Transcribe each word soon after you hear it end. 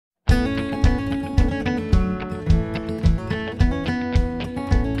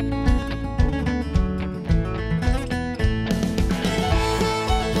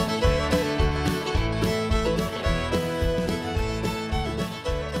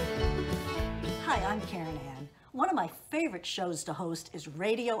Hi, I'm Karen Ann. One of my favorite shows to host is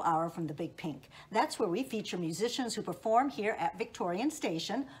Radio Hour from the Big Pink. That's where we feature musicians who perform here at Victorian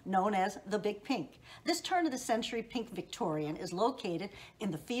Station, known as the Big Pink. This turn-of-the-century Pink Victorian is located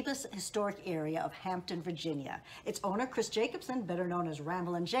in the Phoebus historic area of Hampton, Virginia. Its owner, Chris Jacobson, better known as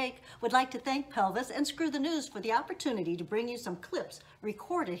Ramblin' Jake, would like to thank Pelvis and Screw the News for the opportunity to bring you some clips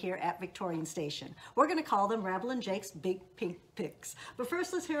recorded here at Victorian Station. We're going to call them Ramblin' Jake's Big Pink Picks. But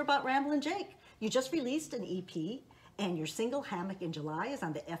first, let's hear about Ramblin' Jake. You just released an EP, and your single, Hammock in July, is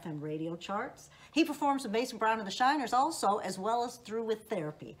on the FM radio charts. He performs with Mason Brown and the Shiners also, as well as Through with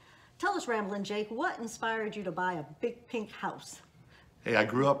Therapy. Tell us, Ramblin' Jake, what inspired you to buy a big pink house? Hey, I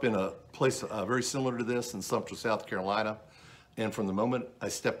grew up in a place very similar to this in Sumter, South Carolina. And from the moment I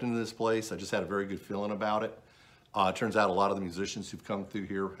stepped into this place, I just had a very good feeling about it. It turns out a lot of the musicians who've come through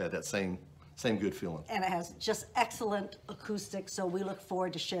here had that same good feeling. And it has just excellent acoustics, so we look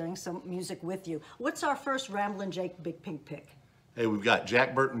forward to sharing some music with you. What's our first Ramblin' Jake Big Pink pick? Hey, we've got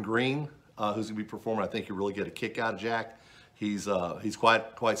Jack Burton Green, who's gonna be performing. I think you really get a kick out of Jack. He's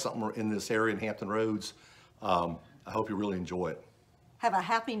quite something in this area in Hampton Roads. I hope you really enjoy it. Have a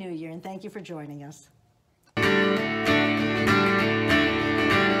happy new year, and thank you for joining us.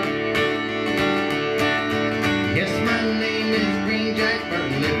 Yes, my name is Green Jack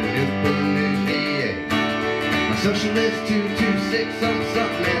Burton, living in Newport News, VA. My social is 226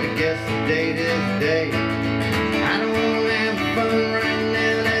 something, and I guess the date is the day. I don't want to have fun right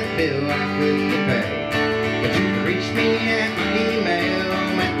now, that bill I couldn't pay. But you can reach me at my email,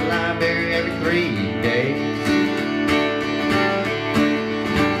 I'm at the library every 3 days.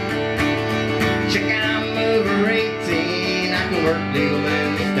 Check out, I'm over 18, I can work legal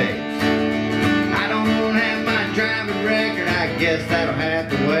in the States. I don't have my driving record, I guess that'll have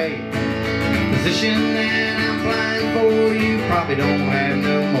to wait. Position that I'm applying for, you probably don't have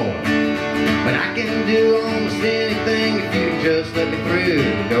no more. But I can do almost anything if you just let me through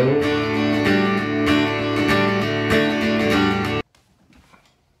the door.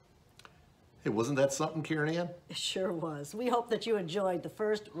 Hey, wasn't that something, Karen Ann? It sure was. We hope that you enjoyed the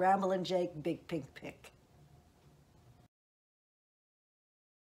first Ramblin' Jake Big Pink pick.